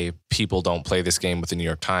why people don't play this game with the New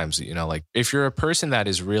York Times. If you're a person that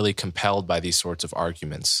is really compelled by these sorts of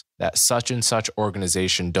arguments, that such and such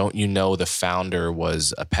organization, don't you know the founder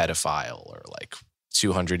was a pedophile or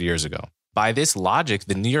 200 years ago? By this logic,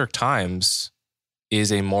 the New York Times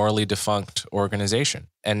is a morally defunct organization.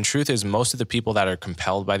 And truth is, most of the people that are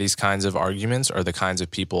compelled by these kinds of arguments are the kinds of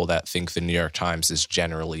people that think the New York Times is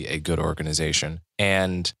generally a good organization.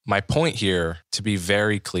 And my point here, to be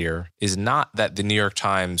very clear, is not that the New York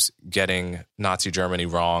Times getting Nazi Germany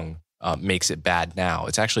wrong makes it bad now.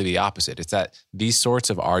 It's actually the opposite. It's that these sorts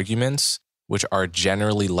of arguments, which are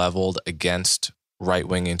generally leveled against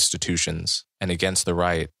right-wing institutions and against the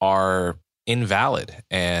right, are invalid.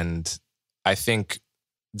 And I think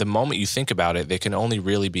the moment you think about it, they can only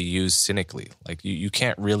really be used cynically. Like you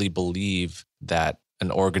can't really believe that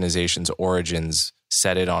an organization's origins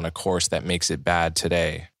set it on a course that makes it bad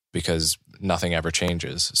today, because nothing ever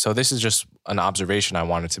changes. So this is just an observation I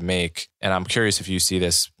wanted to make. And I'm curious if you see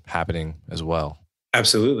this happening as well.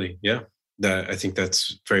 Absolutely. Yeah. I think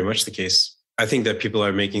that's very much the case. I think that people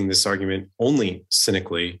are making this argument only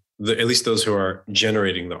cynically, at least those who are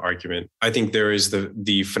generating the argument. I think there is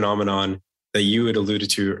the phenomenon that you had alluded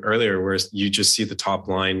to earlier, where you just see the top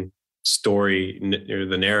line story or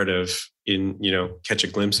the narrative in, catch a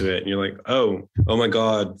glimpse of it. And you're like, oh my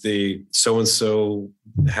God, the so-and-so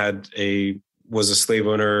was a slave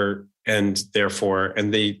owner and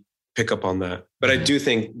they pick up on that. But I do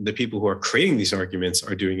think the people who are creating these arguments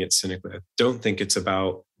are doing it cynically. I don't think it's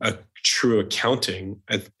about a true accounting.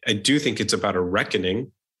 I do think it's about a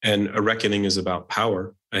reckoning, and a reckoning is about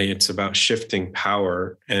power. It's about shifting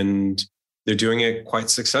power, and they're doing it quite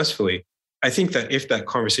successfully. I think that if that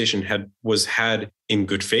conversation was had in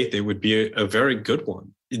good faith, it would be a very good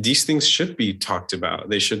one. These things should be talked about.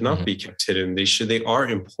 They should not be kept hidden. They are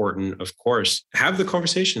important, of course. Have the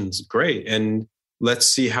conversations, great. And let's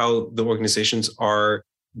see how the organizations are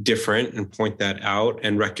different and point that out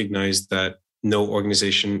and recognize that no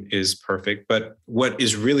organization is perfect. But what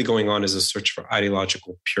is really going on is a search for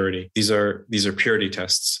ideological purity. These are purity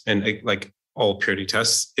tests. And like all purity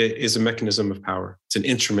tests, it is a mechanism of power. It's an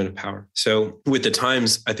instrument of power. So with the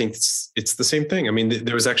Times, I think it's the same thing. I mean,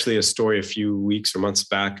 there was actually a story a few weeks or months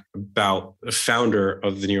back about a founder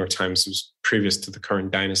of the New York Times, who's previous to the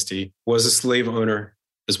current dynasty, was a slave owner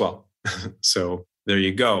as well. So there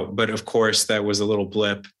you go. But of course, that was a little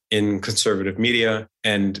blip in conservative media.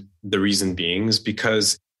 And the reason being is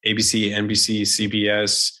because ABC, NBC,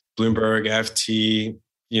 CBS, Bloomberg, FT,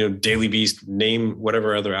 Daily Beast, name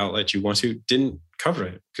whatever other outlet you want to, didn't cover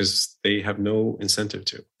it because they have no incentive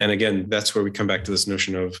to. And again, that's where we come back to this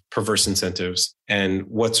notion of perverse incentives and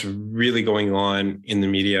what's really going on in the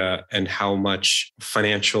media and how much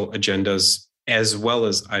financial agendas as well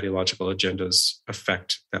as ideological agendas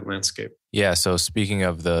affect that landscape. Yeah. So speaking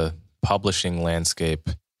of the publishing landscape,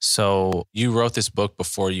 so you wrote this book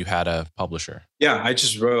before you had a publisher. Yeah, I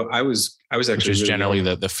just wrote, I was actually... Which is generally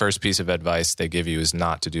the first piece of advice they give you is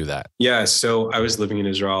not to do that. Yeah, so I was living in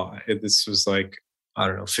Israel. This was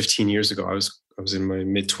 15 years ago. I was in my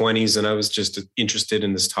mid-20s and I was just interested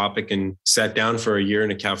in this topic and sat down for a year in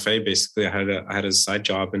a cafe. Basically, I had a side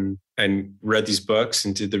job and read these books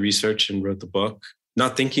and did the research and wrote the book,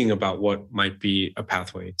 not thinking about what might be a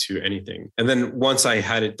pathway to anything. And then once I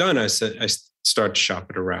had it done, I started to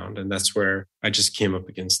shop it around. And that's where I just came up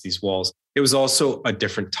against these walls. It was also a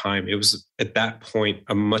different time. It was at that point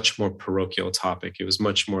a much more parochial topic. It was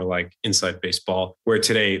much more like inside baseball, where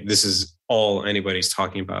today this is all anybody's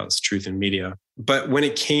talking about is truth in media. But when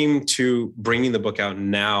it came to bringing the book out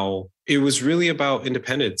now, it was really about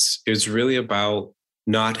independence. It was really about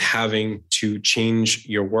not having to change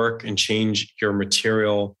your work and change your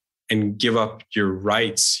material and give up your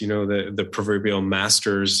rights, the proverbial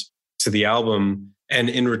masters to the album, and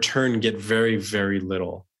in return get very, very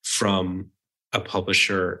little from a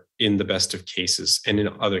publisher in the best of cases, and in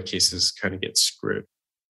other cases kind of get screwed.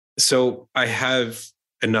 So I have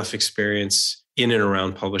enough experience in and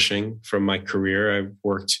around publishing from my career. I've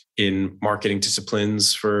worked in marketing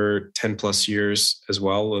disciplines for 10 plus years, as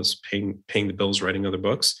well as paying the bills, writing other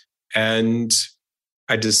books. And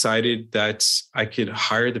I decided that I could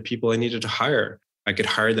hire the people I needed to hire. I could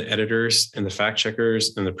hire the editors and the fact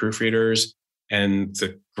checkers and the proofreaders and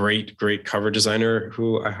the great, great cover designer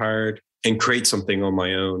who I hired and create something on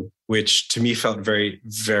my own, which to me felt very,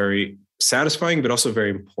 very satisfying, but also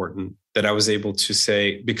very important that I was able to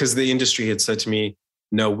say, because the industry had said to me,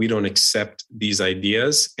 no, we don't accept these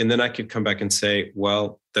ideas. And then I could come back and say,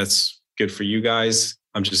 well, that's good for you guys.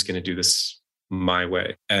 I'm just going to do this my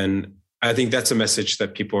way. And I think that's a message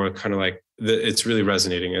that people are kind of like, it's really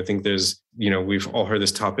resonating. I think there's, we've all heard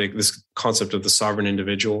this topic, this concept of the sovereign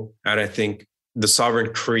individual. And I think the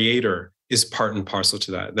sovereign creator is part and parcel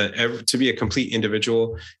to that to be a complete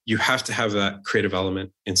individual, you have to have that creative element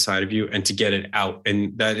inside of you and to get it out.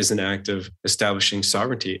 And that is an act of establishing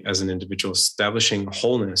sovereignty as an individual, establishing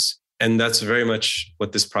wholeness. And that's very much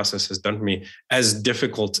what this process has done for me, as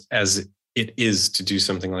difficult as it is to do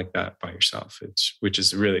something like that by yourself, it's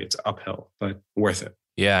uphill, but worth it.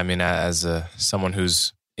 Yeah, I mean, as someone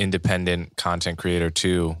who's independent content creator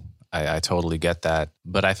too, I totally get that.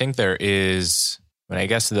 But I think there is, I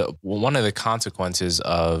guess one of the consequences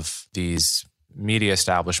of these media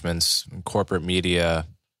establishments, corporate media,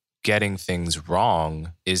 getting things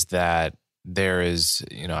wrong is that there is,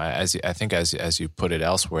 as you put it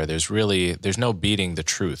elsewhere, there's no beating the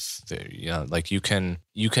truth. Like you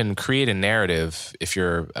can create a narrative if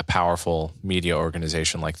you're a powerful media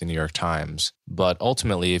organization like the New York Times, but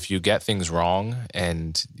ultimately, if you get things wrong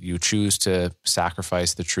and you choose to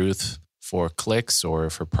sacrifice the truth for clicks or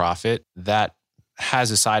for profit, that has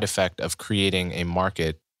a side effect of creating a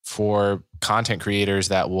market for content creators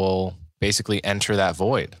that will basically enter that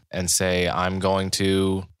void and say, I'm going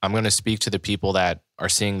to speak to the people that are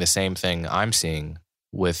seeing the same thing I'm seeing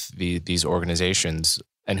with these organizations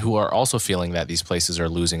and who are also feeling that these places are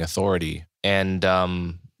losing authority. And,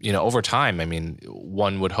 over time, I mean,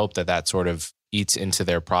 one would hope that sort of eats into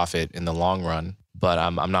their profit in the long run, but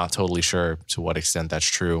I'm not totally sure to what extent that's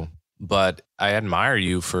true. But I admire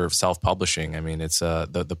you for self-publishing. I mean, it's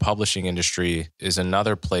the publishing industry is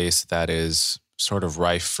another place that is sort of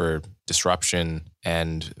rife for disruption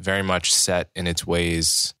and very much set in its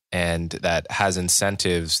ways, and that has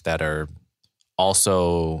incentives that are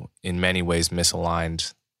also in many ways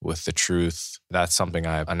misaligned with the truth. That's something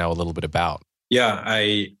I know a little bit about. Yeah,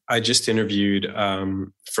 I just interviewed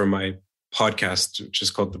for my podcast, which is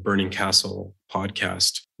called the Burning Castle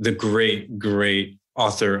podcast, the great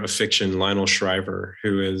author of fiction, Lionel Shriver,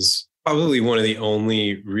 who is probably one of the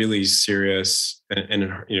only really serious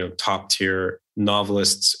and top tier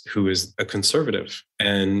novelists who is a conservative.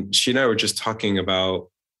 And she and I were just talking about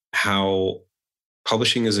how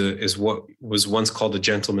publishing is what was once called a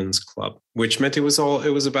gentleman's club, which meant it was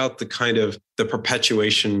about the kind of the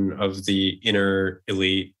perpetuation of the inner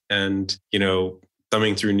elite and,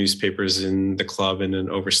 thumbing through newspapers in the club in an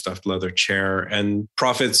overstuffed leather chair, and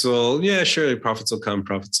profits will come,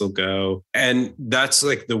 profits will go. And that's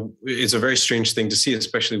it's a very strange thing to see,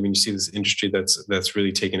 especially when you see this industry that's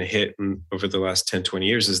really taken a hit over the last 10, 20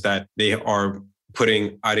 years, is that they are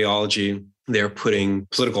putting ideology, they're putting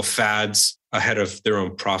political fads ahead of their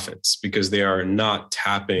own profits because they are not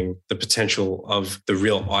tapping the potential of the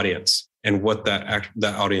real audience and what that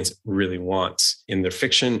audience really wants in their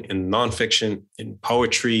fiction, in nonfiction, in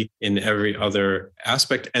poetry, in every other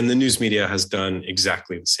aspect. And the news media has done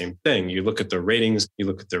exactly the same thing. You look at the ratings, you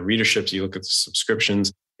look at the readerships, you look at the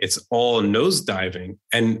subscriptions, it's all nosediving.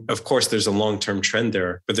 And of course, there's a long-term trend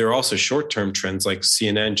there, but there are also short-term trends like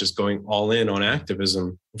CNN just going all in on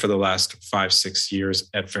activism for the last 5-6 years,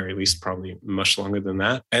 at very least, probably much longer than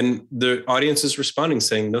that. And the audience is responding,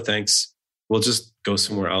 saying, no, thanks. We'll just go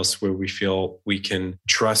somewhere else where we feel we can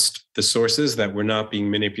trust the sources, that we're not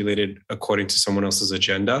being manipulated according to someone else's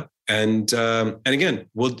agenda. And again,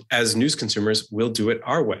 as news consumers, we'll do it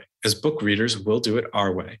our way. As book readers, we'll do it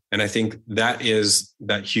our way. And I think that is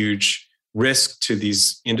that huge risk to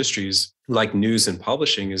these industries like news and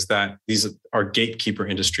publishing, is that these are gatekeeper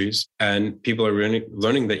industries, and people are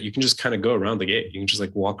learning that you can just kind of go around the gate. You can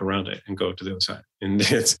just walk around it and go to the other side. And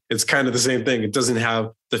it's kind of the same thing. It doesn't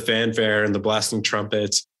have the fanfare and the blasting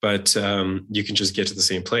trumpets, but you can just get to the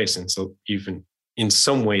same place. And so even in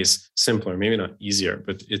some ways simpler, maybe not easier,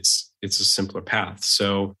 but it's a simpler path.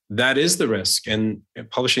 So that is the risk. And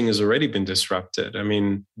publishing has already been disrupted. I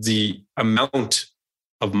mean, the amount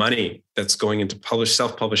of money that's going into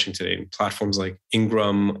self-publishing today in platforms like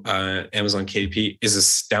Ingram, Amazon KDP is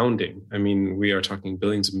astounding. I mean, we are talking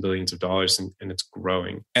billions and billions of dollars, and it's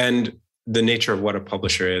growing. And the nature of what a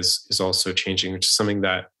publisher is also changing, which is something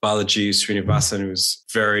that Balaji Srinivasan, who's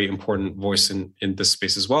a very important voice in this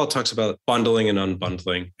space as well, talks about bundling and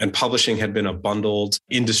unbundling. And publishing had been a bundled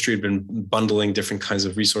industry, had been bundling different kinds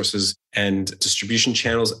of resources and distribution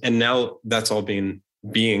channels. And now that's all been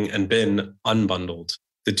unbundled.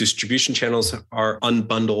 The distribution channels are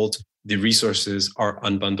unbundled. The resources are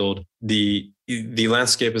unbundled. The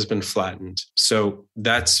landscape has been flattened. So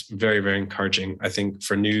that's very, very encouraging, I think,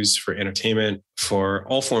 for news, for entertainment, for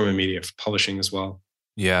all form of media, for publishing as well.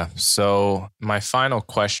 Yeah. So my final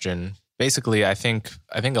question, basically, I think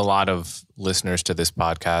a lot of listeners to this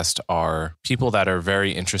podcast are people that are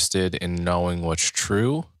very interested in knowing what's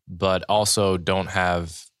true, but also don't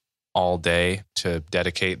have all day to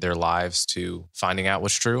dedicate their lives to finding out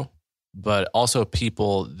what's true, but also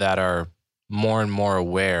people that are more and more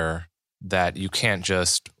aware that you can't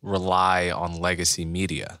just rely on legacy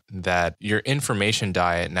media, that your information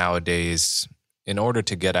diet nowadays, in order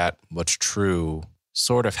to get at what's true,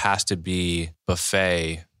 sort of has to be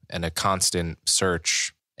buffet and a constant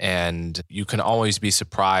search. And you can always be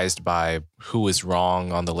surprised by who is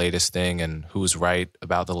wrong on the latest thing and who's right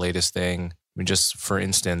about the latest thing. I mean, just for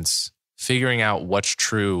instance, figuring out what's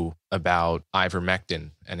true about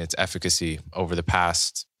ivermectin and its efficacy over the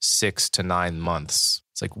past 6 to 9 months.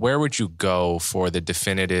 It's like, where would you go for the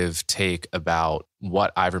definitive take about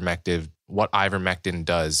what ivermectin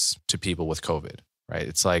does to people with COVID, right?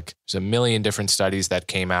 It's like there's a million different studies that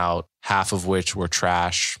came out, half of which were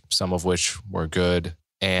trash, some of which were good.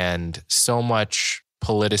 And so much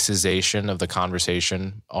politicization of the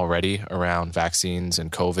conversation already around vaccines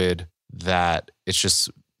and COVID that it's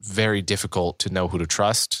just very difficult to know who to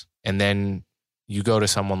trust. And then you go to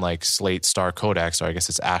someone like Slate Star Codex, or I guess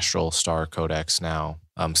it's Astral Star Codex now,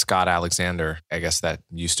 Scott Alexander, I guess that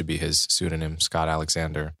used to be his pseudonym, Scott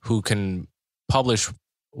Alexander, who can publish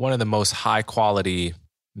one of the most high quality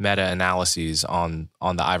meta-analyses on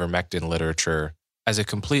the ivermectin literature as a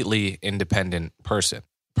completely independent person.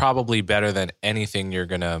 Probably better than anything you're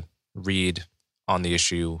going to read on the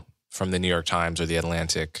issue from the New York Times or the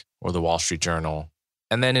Atlantic or the Wall Street Journal.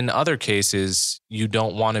 And then in other cases, you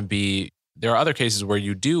don't want to be, there are other cases where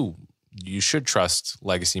you should trust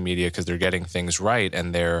legacy media because they're getting things right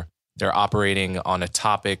and they're operating on a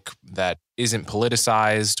topic that isn't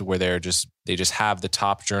politicized, where they just have the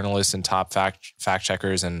top journalists and top fact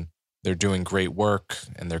checkers, and they're doing great work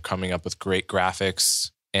and they're coming up with great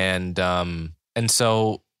graphics. And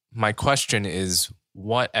so my question is,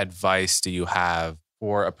 what advice do you have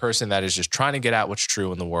for a person that is just trying to get at what's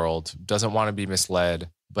true in the world, doesn't want to be misled,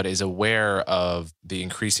 but is aware of the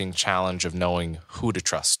increasing challenge of knowing who to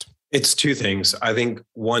trust? It's two things. I think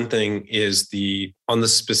one thing is on the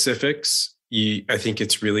specifics, I think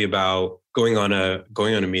it's really about going on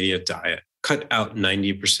a media diet. Cut out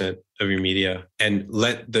 90% of your media and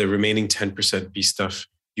let the remaining 10% be stuff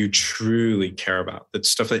you truly care about, that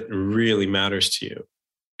stuff that really matters to you.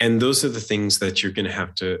 And those are the things that you're going to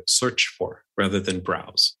have to search for rather than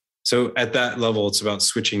browse. So at that level, it's about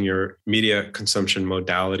switching your media consumption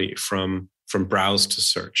modality from browse to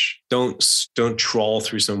search. Don't trawl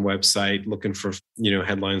through some website looking for,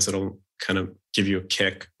 headlines that'll kind of give you a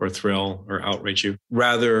kick or thrill or outrage you.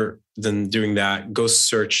 Rather than doing that, go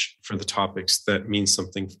search for the topics that mean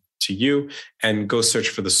something to you, and go search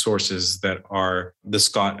for the sources that are the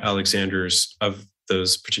Scott Alexanders of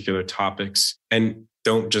those particular topics. And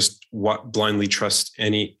don't just blindly trust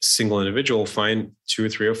any single individual. Find 2 or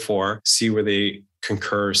 3 or 4, see where they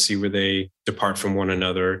concur, see where they depart from one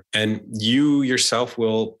another. And you yourself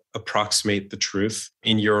will approximate the truth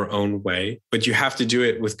in your own way, but you have to do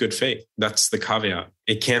it with good faith. That's the caveat.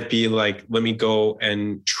 It can't be like, let me go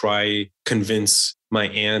and try convince my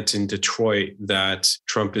aunt in Detroit that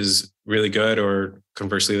Trump is really good, or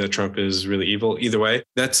conversely, that Trump is really evil. Either way,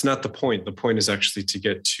 that's not the point. The point is actually to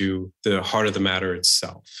get to the heart of the matter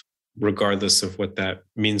itself, regardless of what that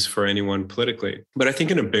means for anyone politically. But I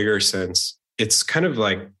think in a bigger sense, it's kind of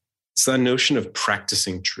like, it's that notion of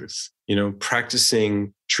practicing truth,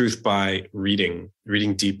 practicing truth by reading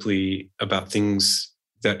deeply about things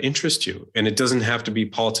that interest you. And it doesn't have to be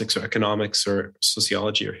politics or economics or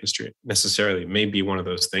sociology or history necessarily. It may be one of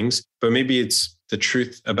those things, but maybe it's the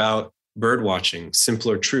truth about bird watching,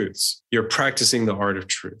 simpler truths. You're practicing the art of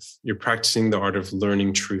truth. You're practicing the art of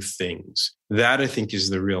learning truth things. That, I think,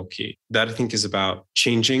 is the real key. That, I think, is about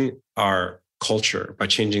changing our culture by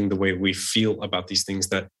changing the way we feel about these things,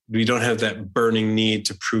 that we don't have that burning need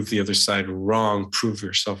to prove the other side wrong, prove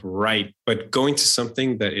yourself right, but going to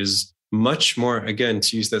something that is much more, again,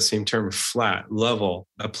 to use that same term, flat, level,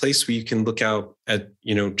 a place where you can look out at,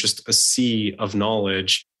 just a sea of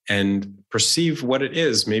knowledge and perceive what it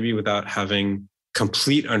is, maybe without having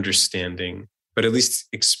complete understanding, but at least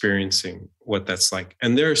experiencing what that's like.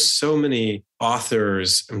 And there are so many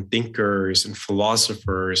authors and thinkers and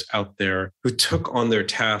philosophers out there who took on their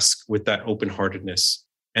task with that open-heartedness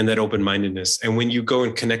and that open-mindedness. And when you go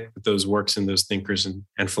and connect with those works and those thinkers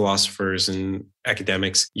and philosophers and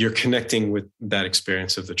academics, you're connecting with that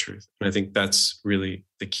experience of the truth. And I think that's really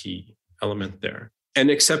the key element there. And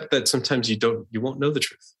accept that sometimes you won't know the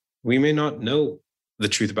truth. We may not know the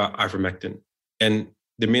truth about ivermectin, and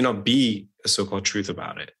there may not be a so-called truth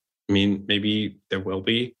about it. I mean, maybe there will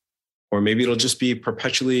be, or maybe it'll just be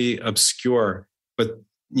perpetually obscure. But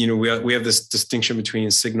we have this distinction between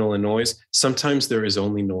signal and noise. Sometimes there is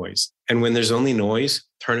only noise. And when there's only noise,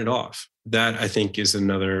 turn it off. That, I think, is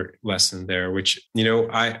another lesson there, which,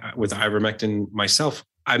 I with ivermectin myself,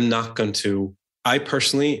 I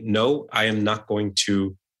personally know I am not going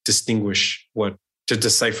to distinguish what to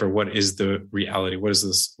decipher what is the reality, what is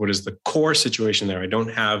this, what is the core situation there. I don't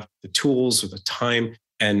have the tools or the time,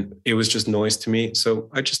 and it was just noise to me. So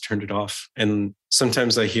I just turned it off. And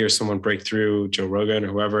sometimes I hear someone break through, Joe Rogan or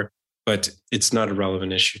whoever, but it's not a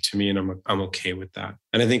relevant issue to me, and I'm okay with that.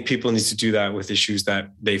 And I think people need to do that with issues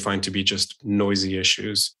that they find to be just noisy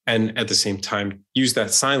issues, and at the same time use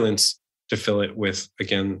that silence to fill it with,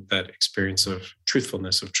 again, that experience of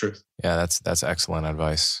truthfulness, of truth. Yeah, that's excellent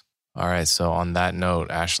advice. All right. So on that note,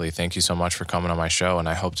 Ashley, thank you so much for coming on my show, and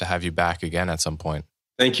I hope to have you back again at some point.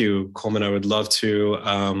 Thank you, Coleman. I would love to.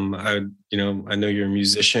 I know you're a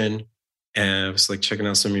musician, and I was like checking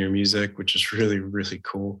out some of your music, which is really, really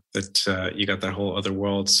cool that you got that whole other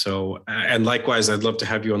world. So, and likewise, I'd love to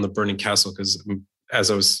have you on the Burning Castle, because as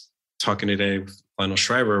I was talking today with Lionel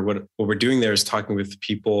Shriver, what we're doing there is talking with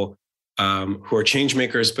people who are change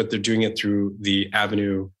makers, but they're doing it through the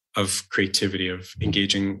avenue of creativity, of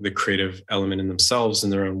engaging the creative element in themselves in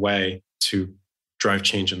their own way to drive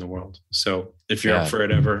change in the world. So if you're up for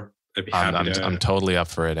it ever, I'd be happy I'm totally up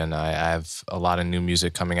for it. And I have a lot of new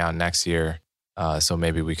music coming out next year. So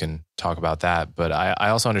maybe we can talk about that. But I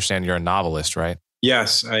also understand you're a novelist, right?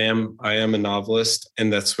 Yes, I am. I am a novelist.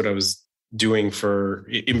 And that's what I was doing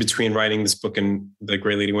in between writing this book and The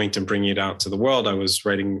Great Lady Winked, bringing it out to the world. I was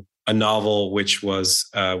writing a novel which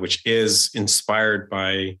is inspired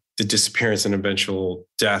by the disappearance and eventual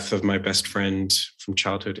death of my best friend from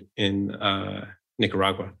childhood in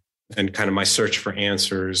Nicaragua, and kind of my search for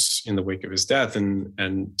answers in the wake of his death.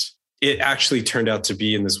 And it actually turned out to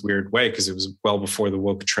be in this weird way, because it was well before the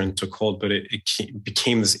woke trend took hold, but it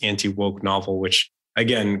became this anti-woke novel, which,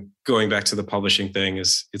 again, going back to the publishing thing,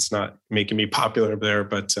 it's not making me popular there,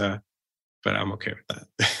 but I'm okay with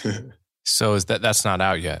that. So that's not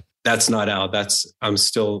out yet? That's not out. I'm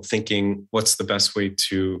still thinking, what's the best way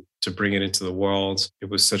to bring it into the world? It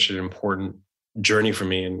was such an important journey for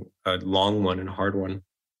me, and a long one and hard one.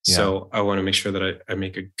 Yeah. So I want to make sure that I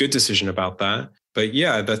make a good decision about that. But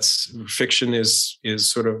yeah, that's fiction is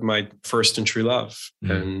sort of my first and true love,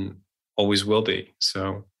 and always will be.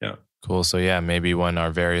 So yeah. Cool. So yeah, maybe when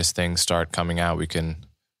our various things start coming out, we can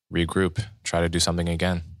regroup, try to do something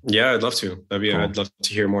again. Yeah, I'd love to. Cool. I'd love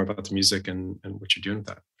to hear more about the music and what you're doing with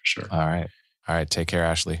that, for sure. All right. Take care,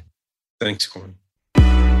 Ashley. Thanks, Coleman.